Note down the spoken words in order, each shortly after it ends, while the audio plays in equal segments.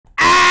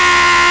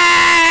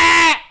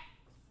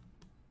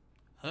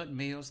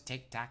HoodMeals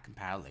TikTok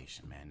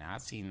compilation, man. Now,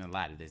 I've seen a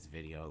lot of this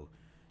video.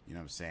 You know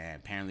what I'm saying?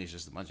 Apparently, it's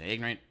just a bunch of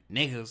ignorant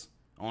niggas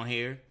on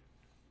here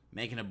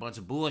making a bunch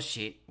of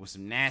bullshit with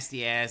some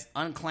nasty-ass,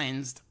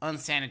 uncleansed,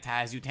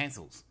 unsanitized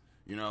utensils.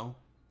 You know?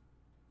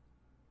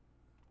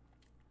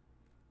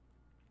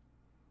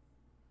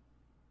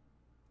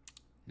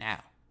 Now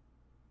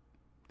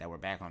that we're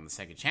back on the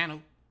second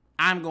channel,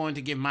 I'm going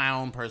to give my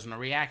own personal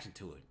reaction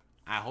to it.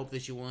 I hope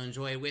that you will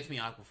enjoy it with me,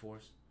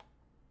 Aquaforce.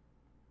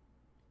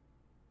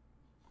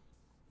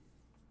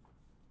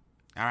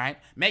 Alright?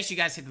 Make sure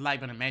you guys hit the like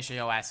button. Make sure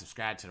y'all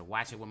subscribe to the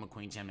Watch It with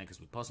McQueen channel because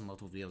we post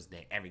multiple videos a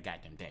day, every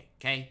goddamn day.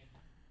 Okay?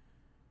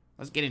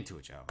 Let's get into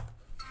it, y'all.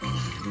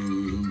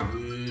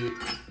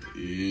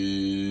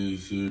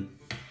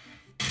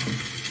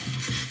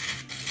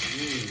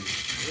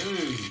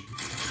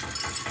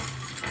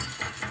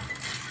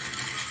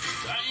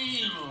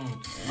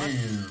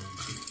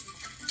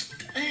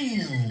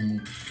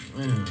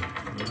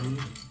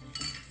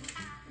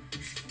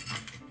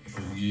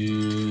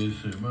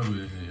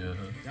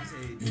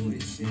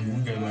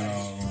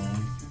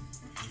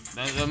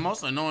 The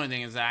most annoying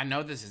thing is that I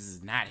know this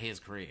is not his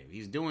crib.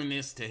 He's doing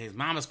this to his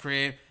mama's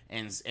crib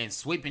and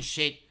sweeping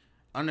shit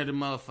under the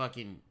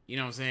motherfucking, you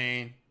know what I'm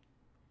saying?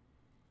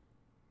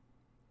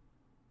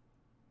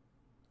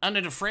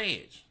 Under the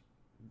fridge.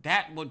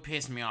 That would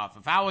piss me off.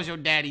 If I was your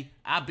daddy,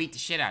 I'd beat the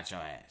shit out your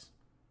ass.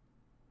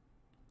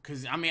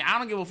 Cause I mean, I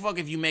don't give a fuck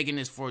if you making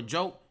this for a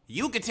joke.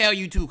 You could tell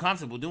you too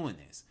comfortable doing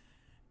this.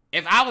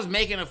 If I was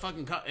making a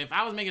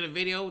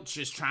video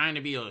just trying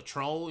to be a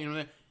troll, you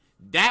know,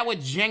 that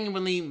would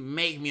genuinely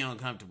make me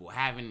uncomfortable.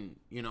 Having,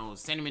 you know,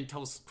 Cinnamon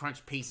Toast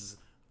Crunch pieces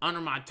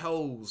under my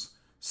toes,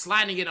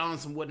 sliding it on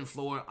some wooden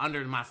floor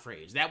under my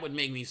fridge. That would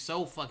make me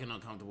so fucking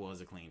uncomfortable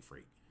as a clean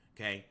freak.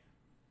 Okay?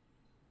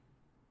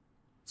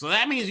 So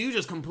that means you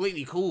just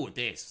completely cool with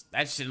this.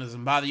 That shit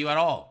doesn't bother you at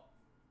all.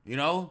 You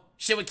know?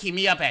 Shit would keep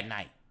me up at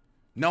night.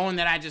 Knowing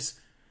that I just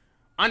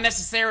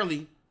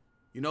unnecessarily,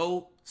 you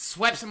know,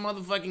 swept some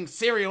motherfucking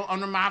cereal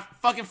under my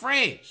fucking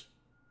fridge.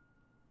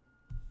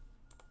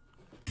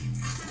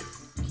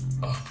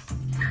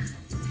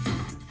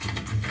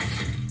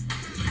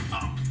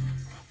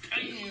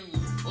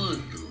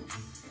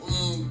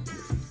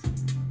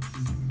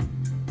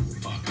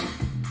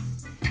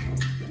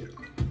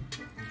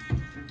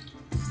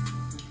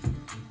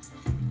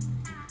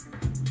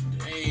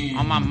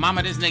 On my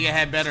mama, this nigga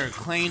had better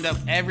cleaned up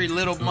every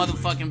little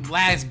motherfucking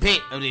last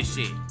bit of this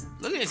shit.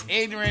 Look at this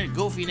ignorant,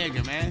 goofy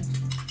nigga, man.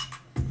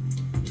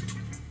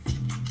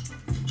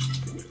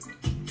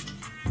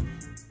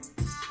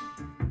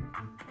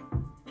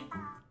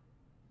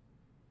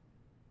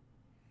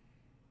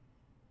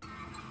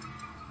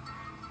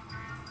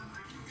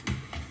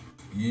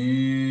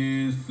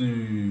 Yes, sir.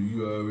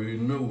 You already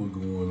know what's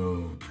going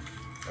on.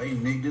 Hey,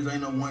 Nick, this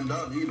ain't no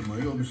 $1 either,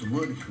 man. You owe me some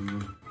money for real.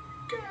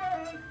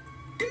 God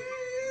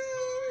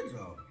damn,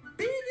 y'all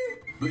big it.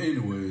 But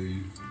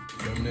anyway,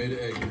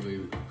 terminator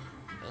activated.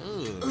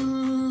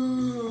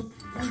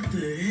 What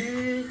the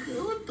heck?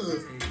 What the?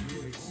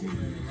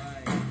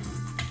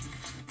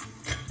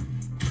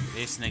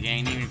 This nigga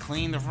ain't even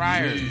cleaned the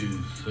fryer. Yes,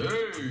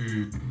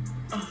 sir.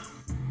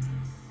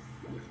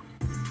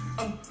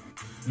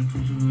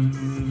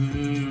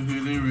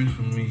 Lyrics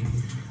for me.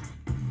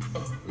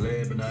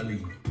 Last but not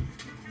least.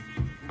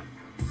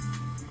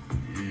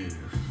 Yes,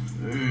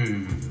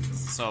 sir.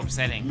 So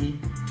upsetting.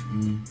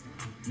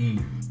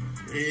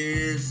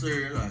 Yes,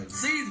 sir. Like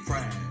season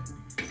fried.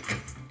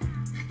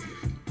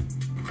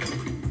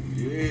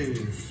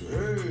 Yes,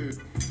 sir.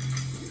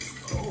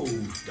 Oh,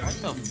 what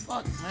the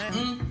fuck,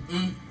 man?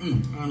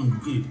 I don't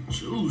get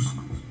juices.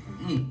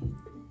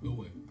 Go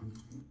away.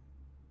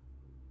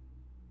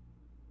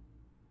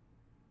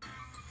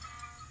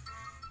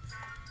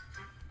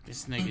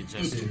 This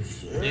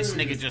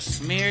nigga just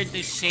smeared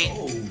this shit.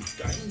 Oh,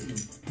 damn.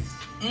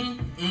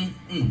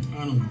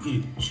 I don't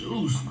get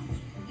juices.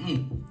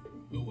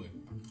 Go away.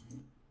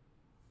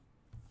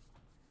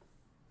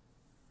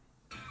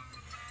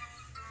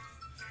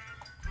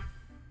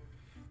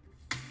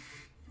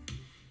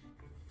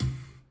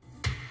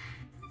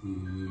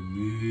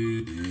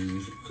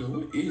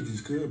 What is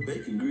this? Cuz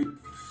bacon grease?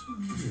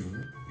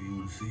 You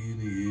want to see it?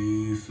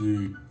 Yes, sir.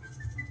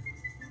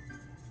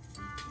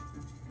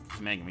 It's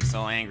making me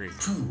so angry.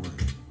 Yes,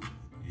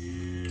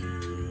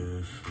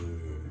 sir.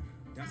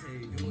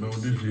 You know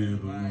what this is,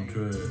 but we're gonna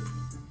try it.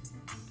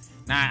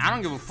 Nah, I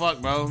don't give a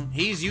fuck, bro.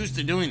 He's used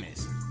to doing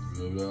this.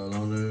 Rub it all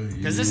on there.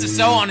 Because this is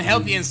so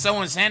unhealthy and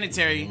so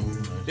unsanitary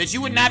that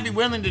you would not be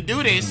willing to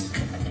do this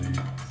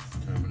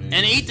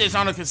and eat this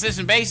on a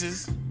consistent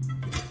basis,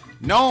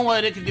 knowing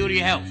what it could do to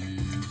your health.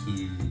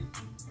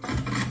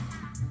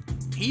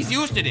 He's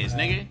used to this,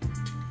 nigga.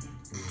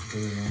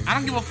 I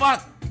don't give a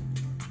fuck.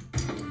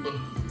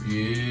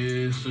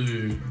 Yes,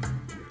 sir.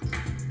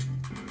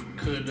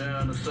 Cut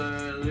down the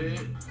side of it.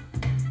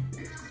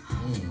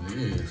 Oh,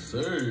 yes,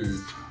 sir.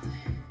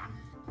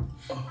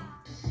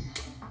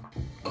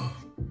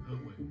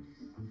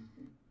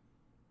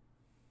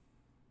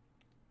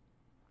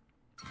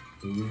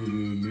 Oh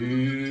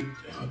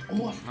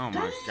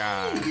my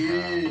God.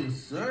 Yes,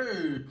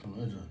 sir.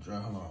 Let's just dry.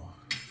 Hold on.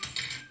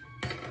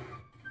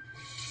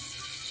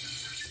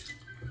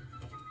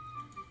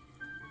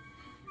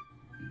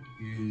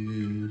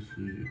 Yes,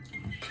 sir.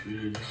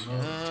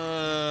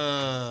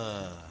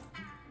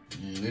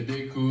 Yeah, let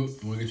that cook.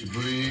 Wanna get your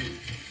bread?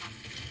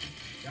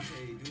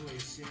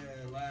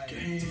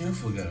 Damn, I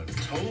forgot a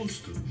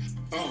toaster.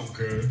 I don't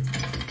care.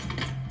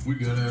 We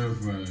got air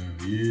fryer.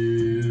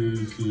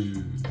 Yes,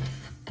 sir.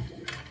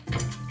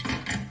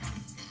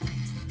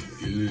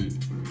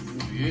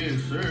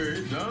 Yes, sir.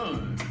 It's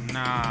done.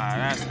 Nah,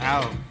 that's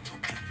out.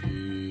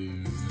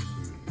 Yes,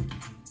 sir.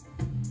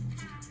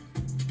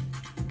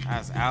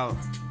 That's out.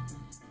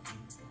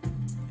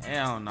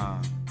 Hell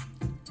no.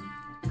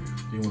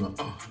 You wanna?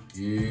 Oh,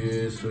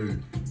 yes, sir.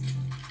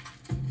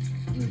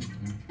 Yes, sir. Let's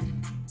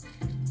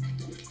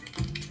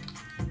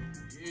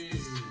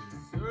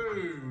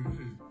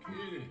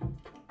get it.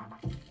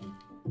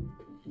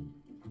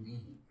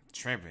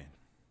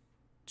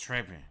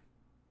 Tripping.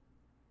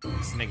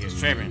 This nigga's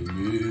tripping.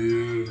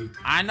 Yeah.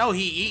 I know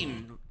he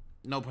eating,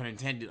 no pun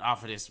intended,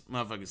 off of this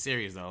motherfucking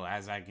series though. I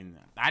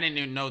didn't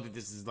even know that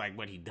this is like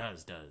what he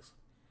does.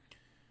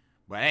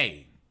 But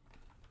hey,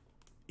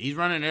 he's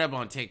running it up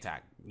on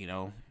TikTok. You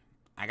know,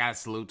 I gotta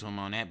salute to him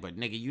on that. But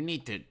nigga, you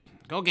need to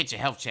go get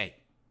your health check.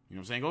 You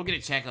know what I'm saying? Go get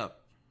a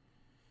checkup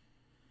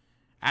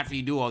after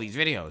you do all these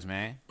videos,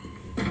 man.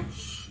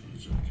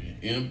 It's okay.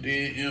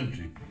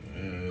 Empty.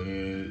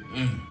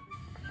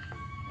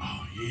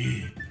 Oh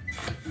yeah.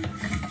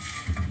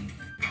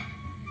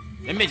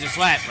 Them bitches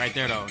slap right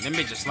there though. Them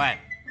bitches slap.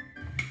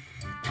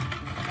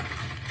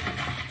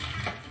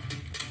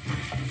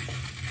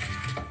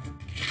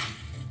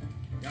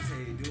 Y'all say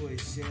you do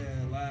it, shit,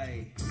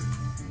 like.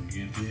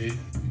 Get it.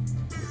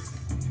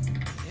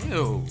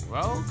 Ew,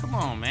 bro. Come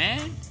on,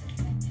 man.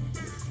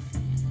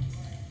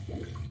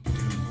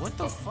 What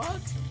the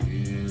fuck?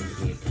 Yes,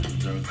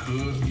 sir.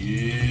 Cook.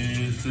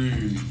 Yes, sir.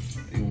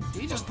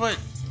 He just put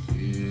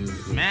yes,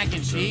 sir. mac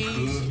and cheese.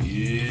 Cook.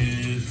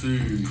 Yes, sir.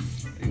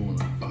 You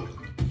wanna?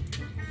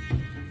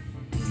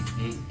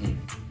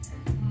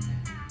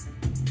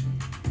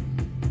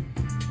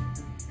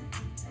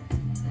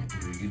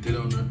 Get that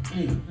on there.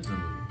 That's a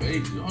little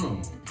basic. Hold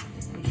on.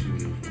 Let me see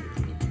what it is.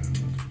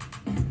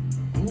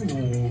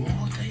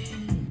 Oh,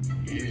 damn.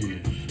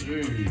 Yes,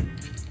 sir.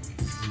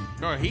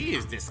 Bro, he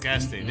is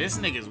disgusting. This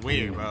nigga's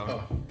weird,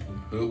 bro.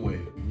 Good way.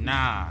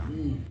 Nah.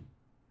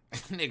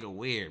 Nigga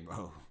weird,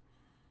 bro.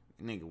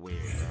 Nigga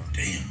weird, bro.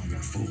 Damn, I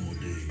got 4 more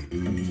days.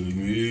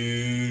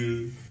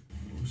 Man.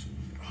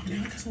 Oh,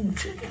 damn, I got some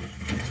chicken.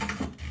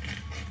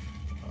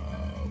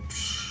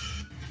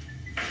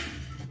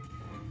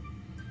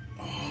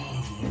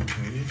 Oh,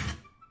 okay.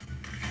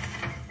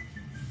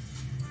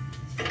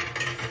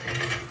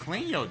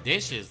 Clean your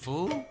dishes,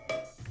 fool.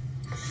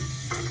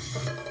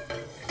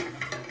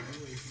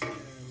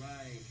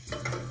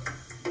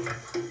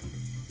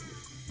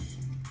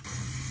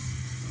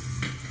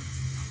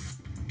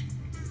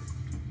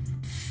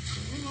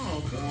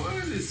 Why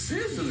is it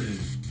sizzling?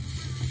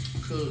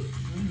 Cause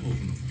I'm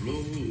open the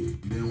floor.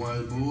 Then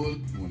white boy,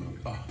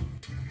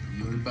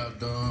 you're about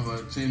done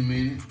about 10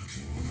 minutes.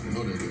 I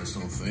know they got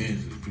some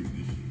fancy people.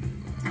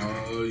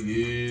 Oh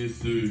yes,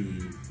 sir.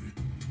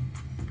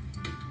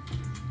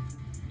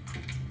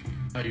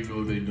 How you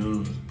know they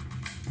done?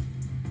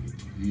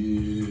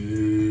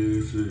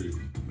 Yes, sir.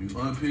 We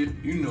unpick.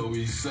 You know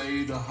we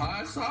saved the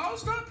hot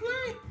sauce. Stop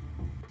playing.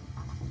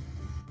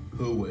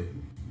 Her way.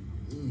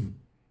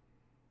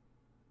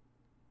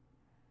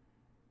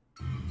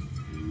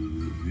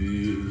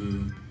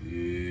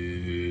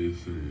 Yes,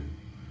 sir.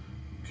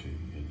 Okay,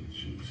 we got the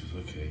juices.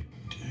 Okay.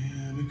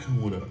 Damn, it come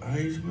with an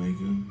ice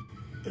maker.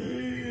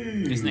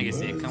 Hey, This nigga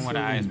said come with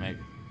an ice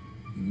maker.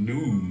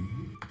 New.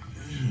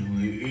 Damn,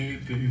 like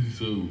everything's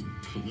so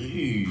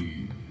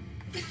clean.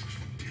 But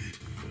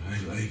I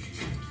like it.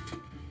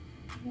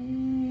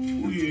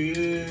 Ooh,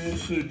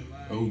 yes, sir.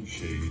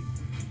 Okay.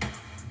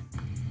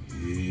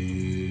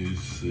 Yes,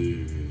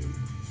 sir.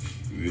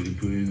 Ready to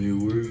put in that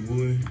work,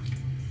 boy?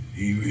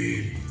 He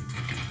ready.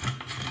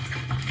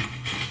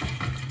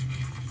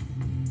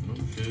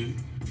 Okay.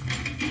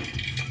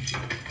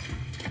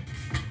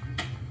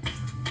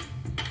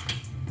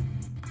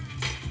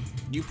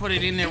 You put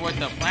it in there with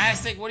the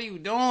plastic? What are you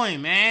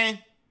doing, man?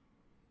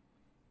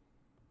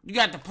 You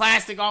got the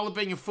plastic all up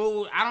in your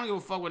food. I don't give a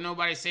fuck what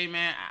nobody say,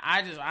 man.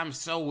 I'm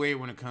so weird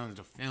when it comes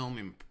to film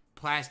and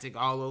plastic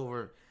all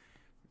over.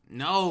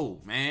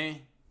 No,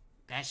 man.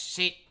 That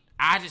shit,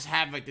 I just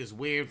have like this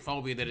weird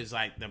phobia that is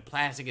like the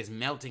plastic is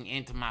melting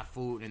into my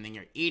food and then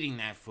you're eating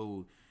that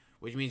food,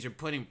 which means you're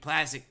putting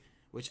plastic,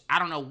 which I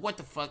don't know what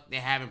the fuck they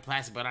have in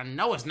plastic, but I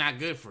know it's not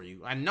good for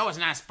you. I know it's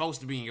not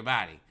supposed to be in your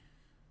body.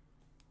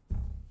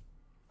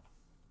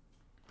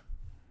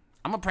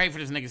 I'm gonna pray for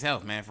this nigga's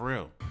health, man, for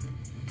real.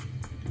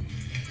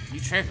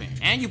 You tripping.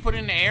 And you put it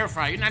in the air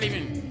fryer. You're not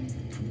even...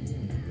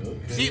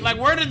 Okay. See, like,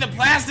 where did the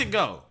plastic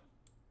go?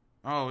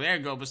 Oh, there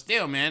you go. But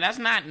still, man, that's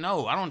not...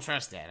 No, I don't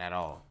trust that at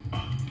all.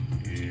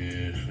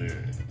 Yes,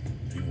 sir.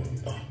 You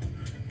want...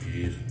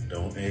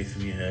 Don't ask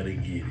me how to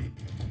get it.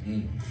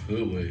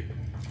 Good way.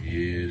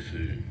 Yes,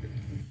 sir.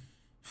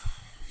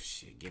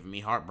 Shit, giving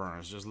me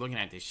heartburns just looking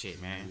at this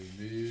shit, man.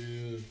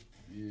 Yes,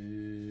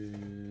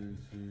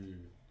 sir.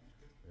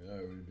 I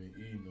already been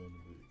eating on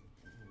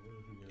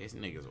it. This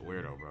nigga's a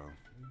weirdo, bro.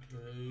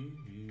 Okay,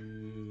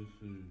 yes,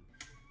 sir.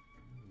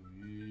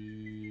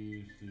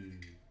 Yes, sir.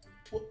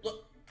 What?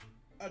 Look,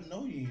 I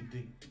know you ain't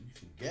think you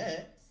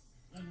forgot.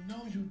 I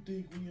know you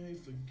think we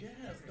ain't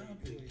forgot.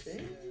 Stop it,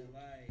 Kay.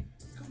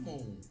 Come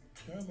on,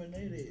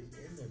 Terminator is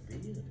in the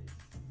building.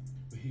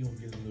 But he gonna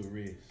get a little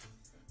rest.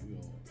 We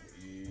gonna,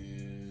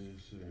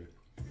 yes, sir.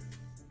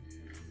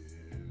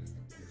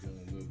 Yeah, it's done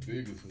a little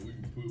bigger so we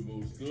can put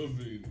more stuff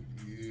in it.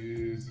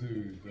 Yes, sir.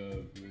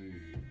 Stop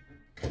playing.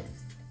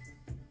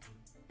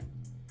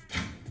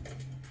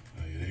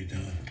 Oh, yeah, they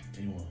done.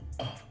 Anyone?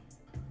 Oh.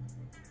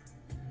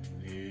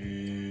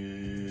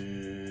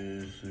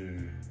 Yes, sir.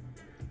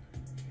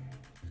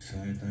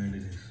 Same thing to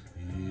this.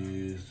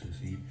 Yes, sir.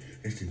 See,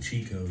 that's the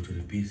cheat code to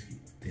the biscuit.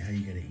 That's how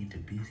you gotta eat the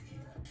biscuit.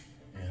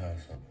 And hot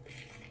sauce.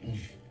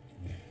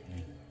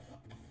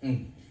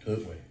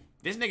 Good way.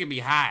 This nigga be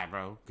high,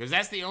 bro. Cause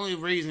that's the only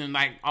reason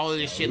like all of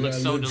this shit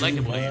looks so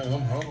delectable.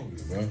 I'm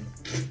hungry, bro.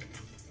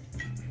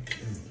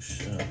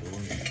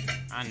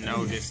 I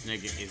know this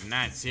nigga is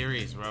not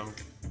serious, bro.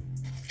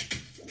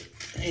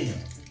 Damn.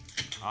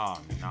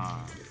 Oh, nah.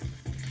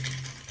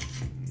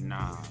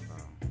 Nah, bro.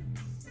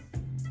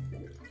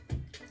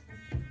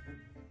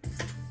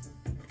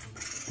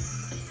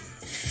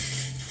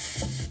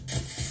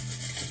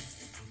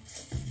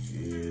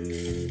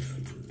 Yes.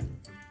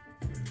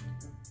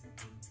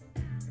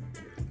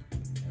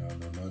 Y'all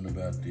know nothing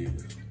about this.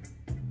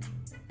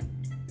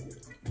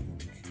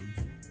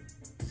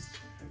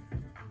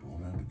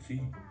 Bon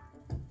appetit.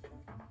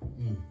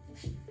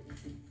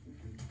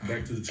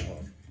 Back to the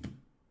charge.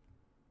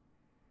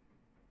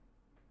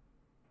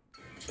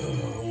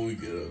 Oh, we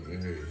get up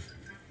in here.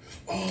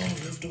 Oh,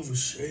 leftover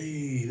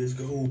shade. Let's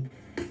go.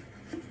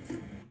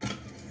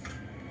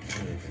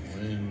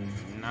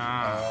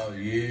 Nah. Oh,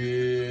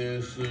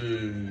 yes,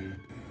 sir.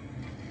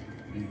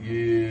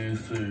 Yes,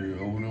 sir.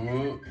 Open them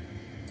up.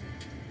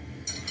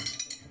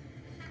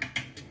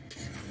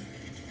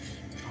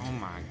 Oh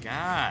my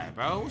God,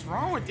 bro. What's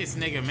wrong with this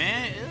nigga,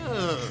 man?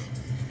 Ugh.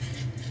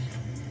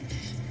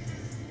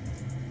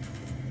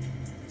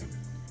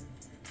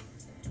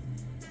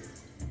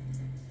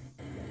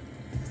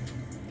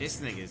 This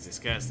nigga is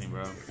disgusting,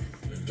 bro.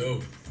 Let's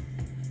go.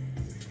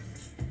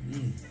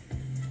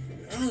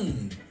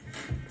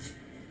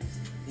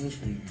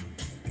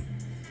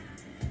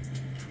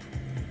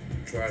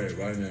 Try it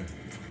right now.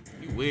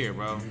 You weird,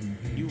 bro.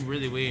 You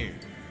really weird.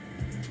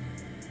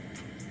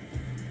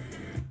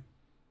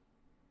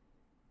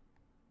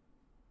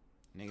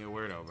 Nigga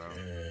weirdo, bro.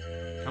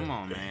 Come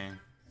on, man.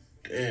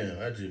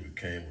 Damn, I just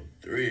became a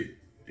threat.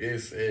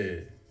 That's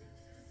fast.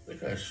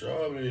 Look how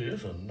sharp it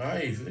is. That's a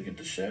knife. Look at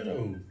the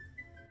shadow.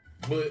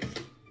 But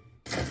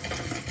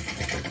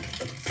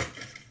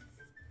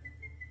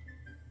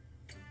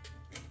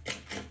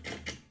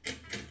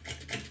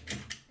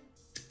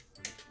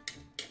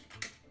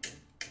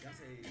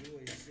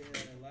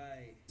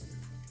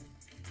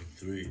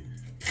three.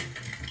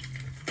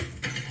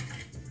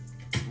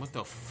 What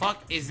the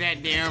fuck is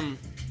that damn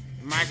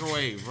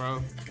microwave,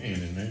 bro?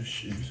 And that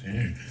shit's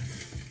here.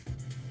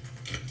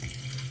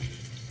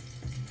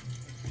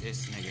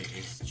 This nigga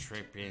is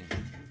tripping.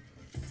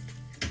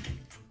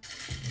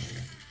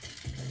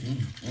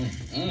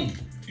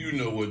 You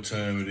know what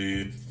time it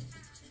is.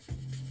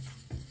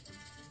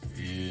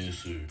 Yes,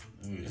 sir.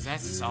 Is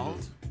that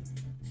salt?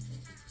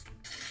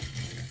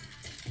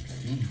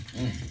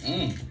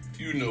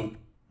 You know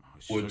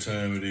what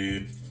time it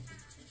is.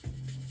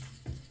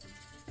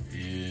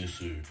 Yes,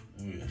 sir.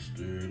 We gotta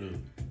stir it up.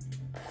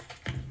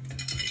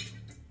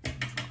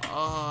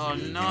 Oh,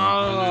 Yes,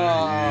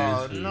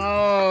 no. sir.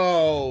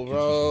 No,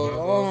 bro.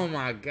 Oh,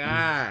 my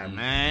God,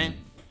 man.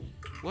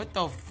 What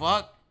the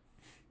fuck?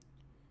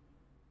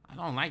 I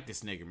don't like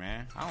this nigga,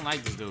 man. I don't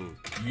like this dude.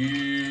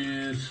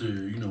 Yes, sir.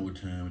 You know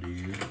what time it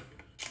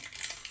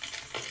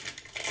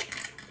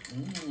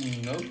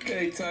is.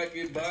 Okay,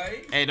 Target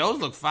Bite. Hey, those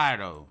look fire,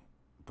 though.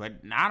 But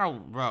I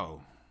don't, bro.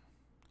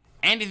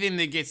 Anything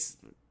that gets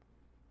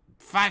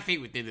 5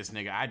 feet within this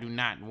nigga, I do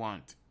not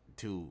want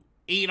to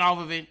eat off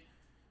of it.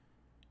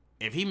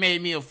 If he made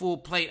me a full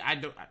plate,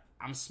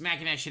 I'm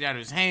smacking that shit out of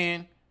his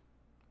hand.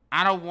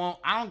 I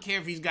don't care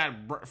if he's got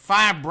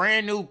 5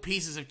 brand new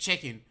pieces of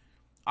chicken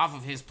off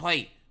of his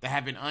plate that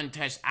have been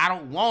untouched. I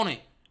don't want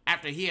it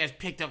after he has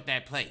picked up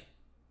that plate.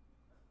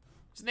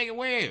 This nigga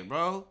weird,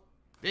 bro.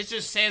 This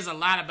just says a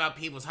lot about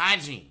people's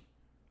hygiene.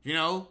 You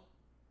know?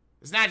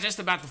 It's not just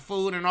about the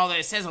food and all that.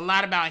 It says a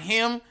lot about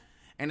him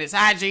and his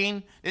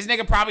hygiene. This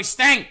nigga probably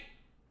stank.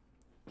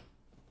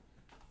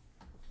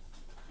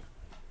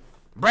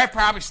 Breath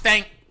probably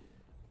stank.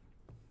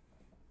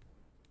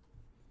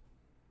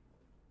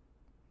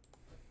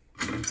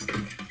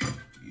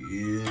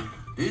 Yeah,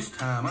 this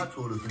time I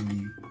told us to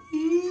be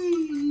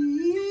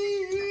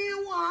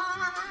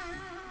wild.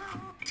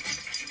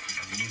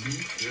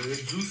 The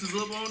juices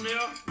up on there.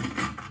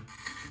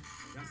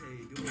 Y'all say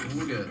do it. What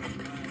we got?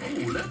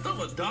 Oh,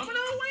 leftover domino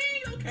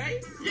wing? Okay.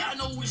 Y'all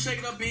know what we shake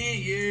it up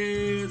in?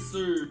 Yes,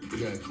 sir. We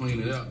gotta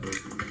clean it out, though.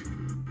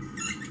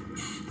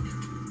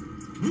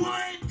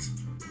 What?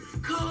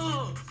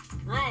 Cuz,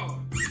 bro.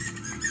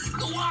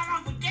 Go on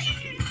off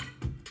again.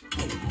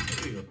 Oh,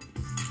 hell.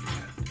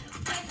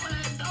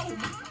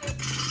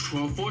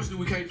 Well, unfortunately,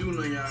 we can't do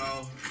nothing,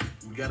 y'all.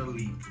 We gotta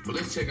leave. But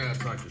let's check out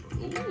our pocket.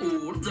 Ooh,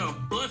 them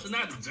just busting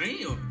out the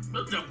jam.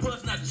 Them just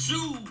busting out the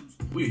shoes.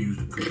 We ain't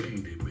using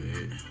cooking that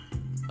bad.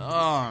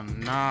 Oh,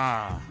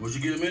 nah. What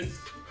you get a minute?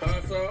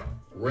 Hot sauce,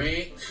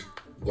 ranch,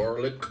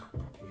 garlic.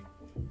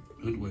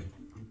 Good way.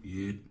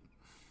 Yeah.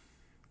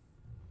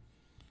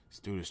 This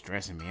dude is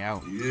stressing me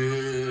out.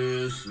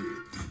 Yes, sir.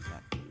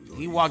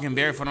 He walking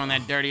barefoot on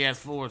that dirty ass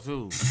floor,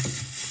 too.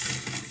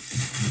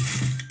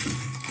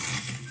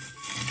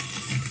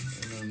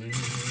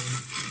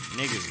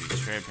 Niggas be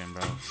tripping,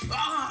 bro.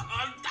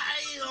 Ah,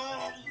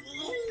 damn.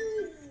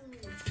 Ooh.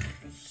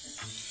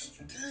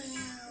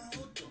 Damn,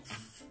 what the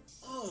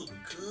fuck,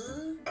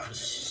 cuz? Oh,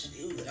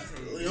 shit.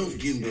 Don't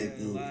get back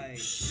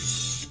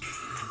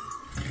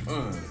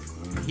up.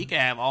 He can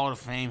have all the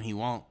fame he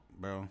want,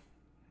 bro.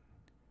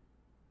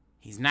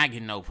 He's not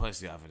getting no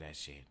pussy off of that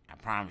shit. I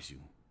promise you.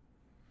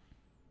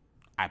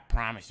 I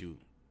promise you.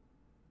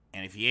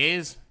 And if he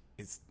is,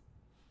 it's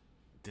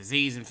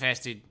disease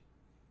infested,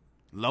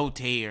 low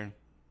tier,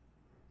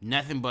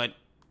 nothing but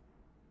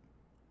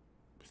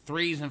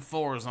 3s and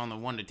 4s on the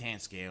 1 to 10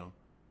 scale.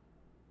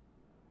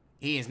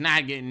 He is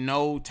not getting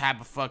no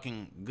type of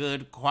fucking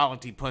good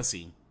quality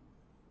pussy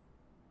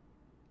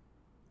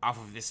off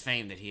of this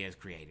fame that he has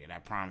created. I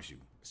promise you.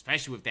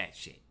 Especially with that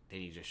shit that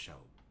he just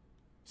showed.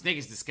 This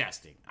nigga's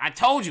disgusting. I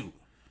told you.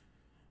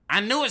 I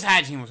knew his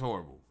hygiene was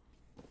horrible.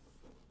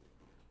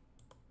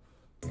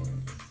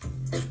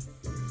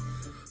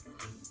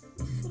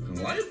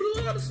 Light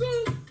blue out of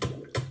sun?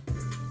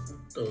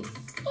 The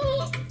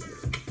fuck?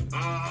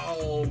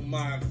 Oh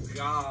my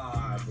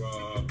god,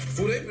 bro.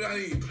 Fool, they not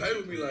even play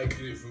with me like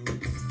this, fool.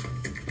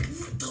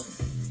 What the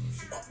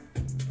fuck?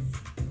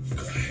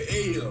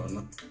 Hell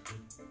no.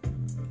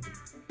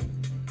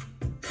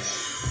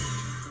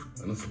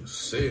 Man, I'm finna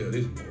sell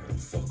this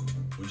motherfucker.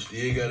 We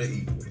still gotta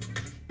eat.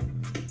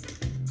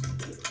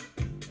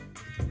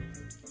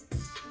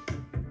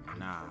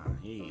 Nah,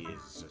 he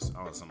is just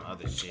on some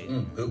other shit.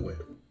 Good way.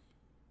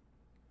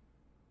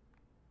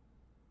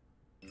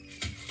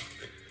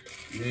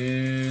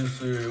 Yes,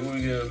 sir. What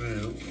we got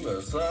there? We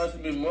got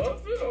sausage and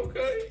muffin,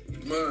 okay.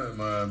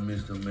 Mine,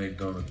 Mr.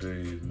 McDonald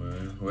days,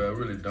 man. Well, I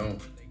really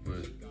don't,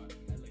 but.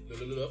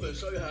 Look, I'm gonna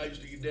show you how I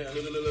used to get down.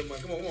 Look, man.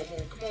 Come on, man.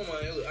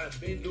 Look, I've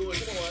been doing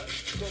it. Come on, man.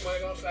 Come on,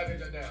 man. I'll stack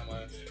that down,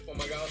 man. Come on,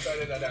 man. I'll stack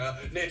that down.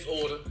 Next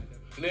order.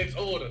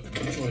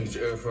 Which one is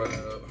your air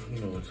fryer up? You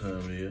know what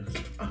time it is.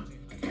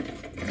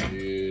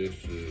 Yes,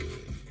 sir.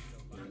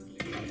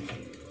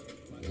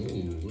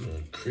 Ooh, what a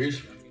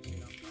crisp.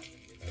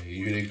 Hey, you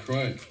hear that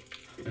crunch?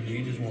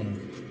 You just want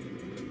to.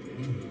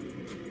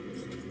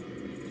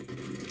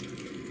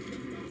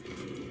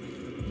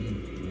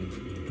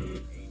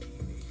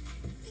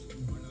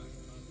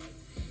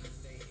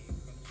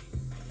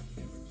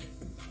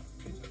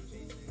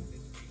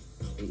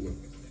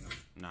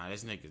 Nah,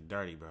 this nigga's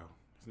dirty, bro.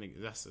 This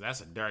nigga,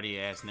 that's a dirty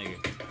ass nigga.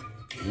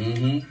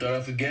 Thought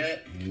I forgot?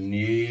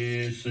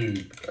 Yes, sir.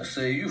 I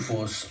say you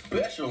for a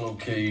special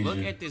occasion.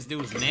 Look at this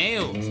dude's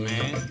nails,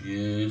 man.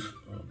 Yes.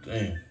 Oh,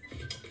 damn.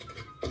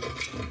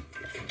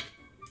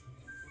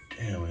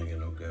 Damn, I ain't got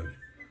no garbage.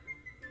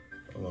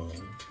 Hold on.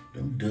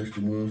 Them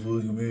dusty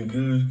motherfuckers been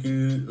good,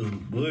 kid. Oh,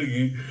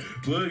 Buggy.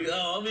 Buggy,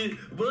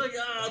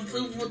 I'm 2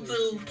 for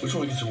 2. Which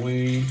one get your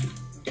wings?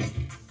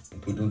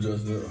 Put them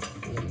just there.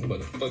 I'm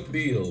about to fuck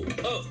these hoes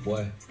up,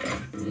 boy.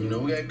 You know,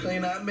 we gotta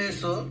clean our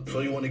mess up.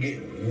 So you wanna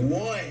get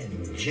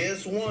one,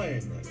 just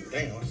one.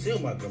 Damn, I see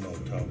what my grandma was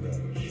talking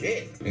about.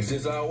 Shit. And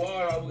since our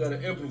water, we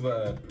gotta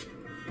improvise.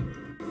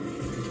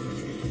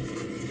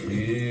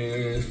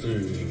 Yes, sir.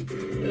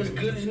 As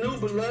good as new,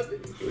 beloved.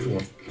 Which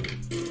one?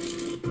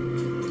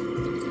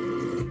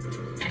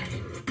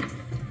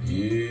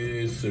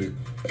 Yes, sir.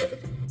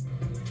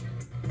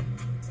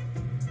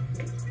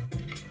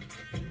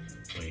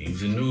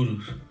 Wings and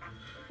noodles.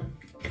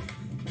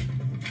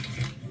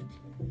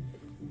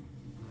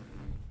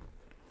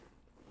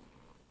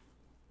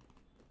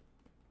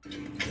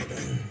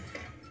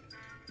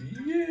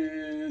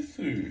 Yes,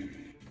 sir.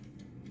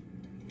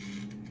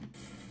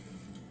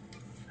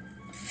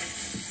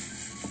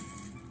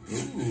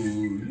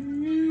 Ooh,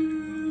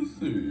 yes,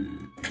 sir.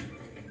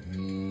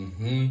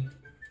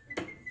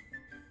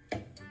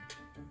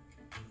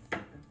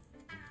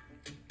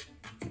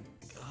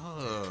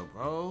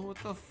 Bro, what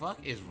the fuck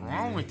is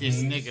wrong with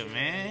this nigga,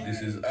 man?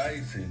 This is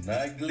icing,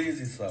 not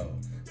glizzy sauce.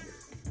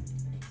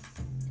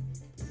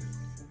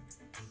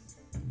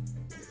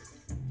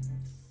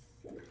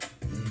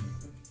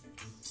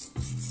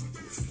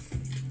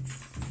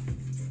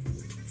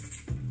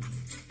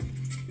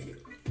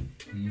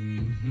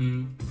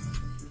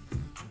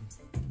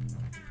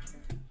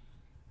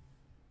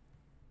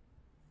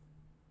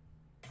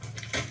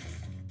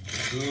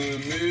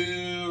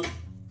 HoodMeals.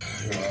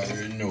 You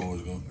already know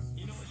what's going.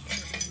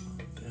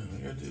 Damn, I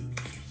got this.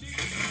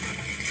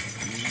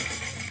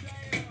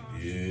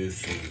 Yes,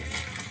 sir.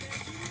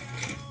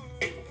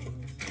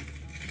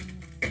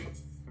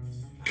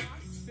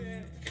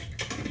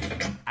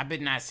 I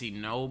bet not see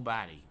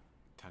nobody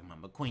talking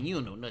about McQueen. You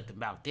don't know nothing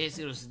about this.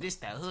 It was this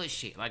that hood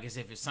shit, like as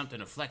if it's something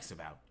to flex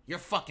about. You're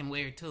fucking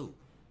weird too.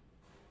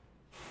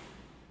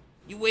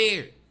 You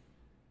weird.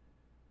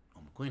 Oh,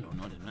 McQueen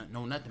don't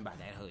know nothing about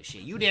that hood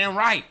shit. You damn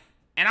right,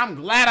 and I'm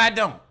glad I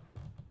don't.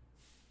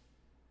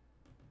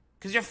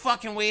 Cause you're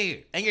fucking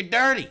weird and you're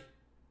dirty.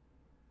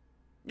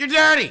 You're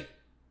dirty,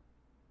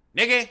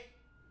 nigga.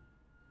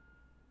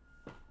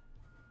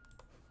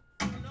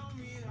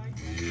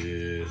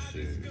 Yes,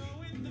 sir.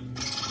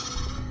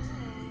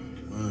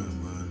 Man.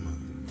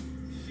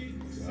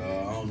 I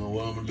don't know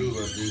what I'm gonna do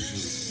about this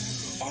shit.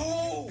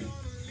 Oh!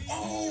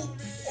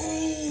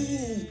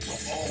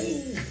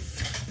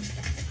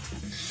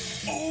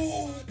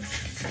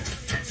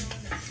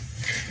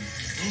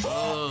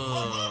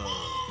 Oh,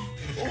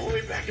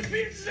 we back in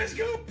business. Let's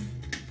go.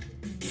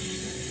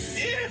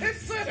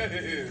 Yes,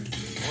 sir.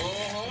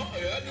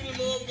 Yeah, I knew the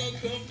Lord was gonna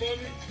come for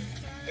me.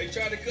 They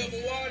tried to cut my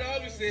water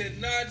off. He said,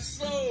 not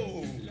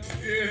so.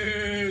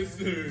 Yes,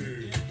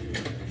 sir.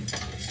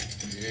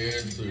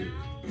 Yes, sir.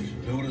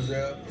 Noodles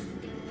out.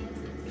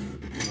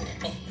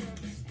 Oh.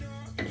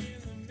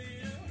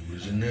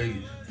 Here's your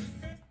nuggets.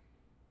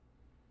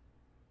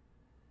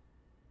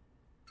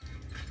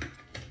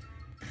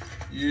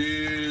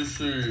 Yes,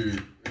 sir.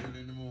 Early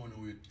in the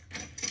morning with.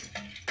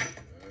 I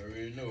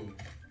already know.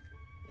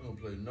 I don't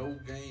play no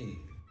game.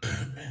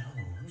 Man, hold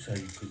on. Let me see how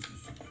you cook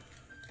this.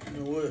 You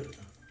know what?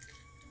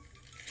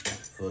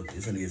 Fuck,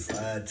 it's gonna get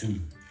fried too.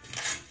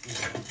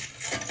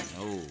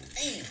 Oh.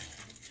 Damn.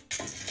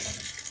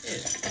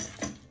 Yeah.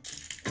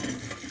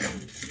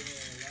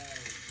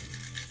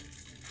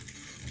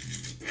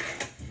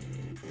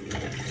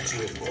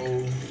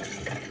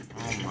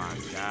 Oh my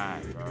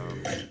God, bro.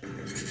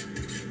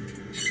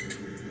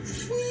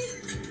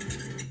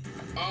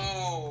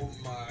 Oh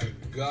my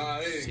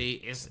God.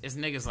 See, it's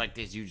niggas like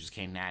this you just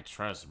cannot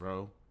trust,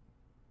 bro.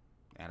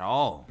 At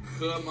all.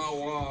 Cut my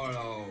wall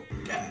off.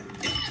 God.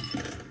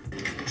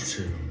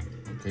 Chill.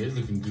 Okay, it's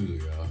looking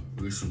good, y'all.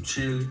 With some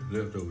chili,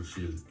 leftover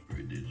chili.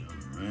 Spread this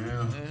joint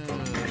around.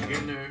 Back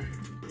in there.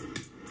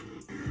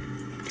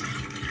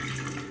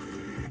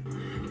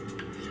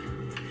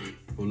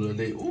 Put a little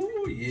day.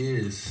 Ooh,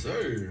 yes,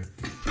 sir.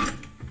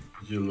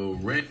 Get your little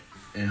ranch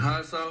and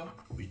hot sauce.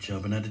 We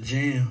jumping at the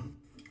gym.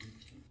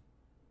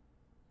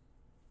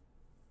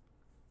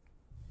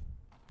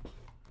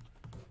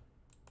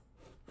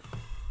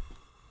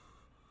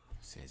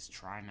 Says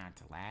try not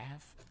to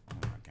laugh. Oh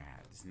my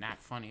God, it's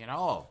not funny at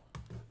all.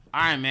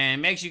 All right,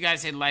 man. Make sure you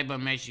guys hit the like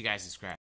button. Make sure you guys subscribe.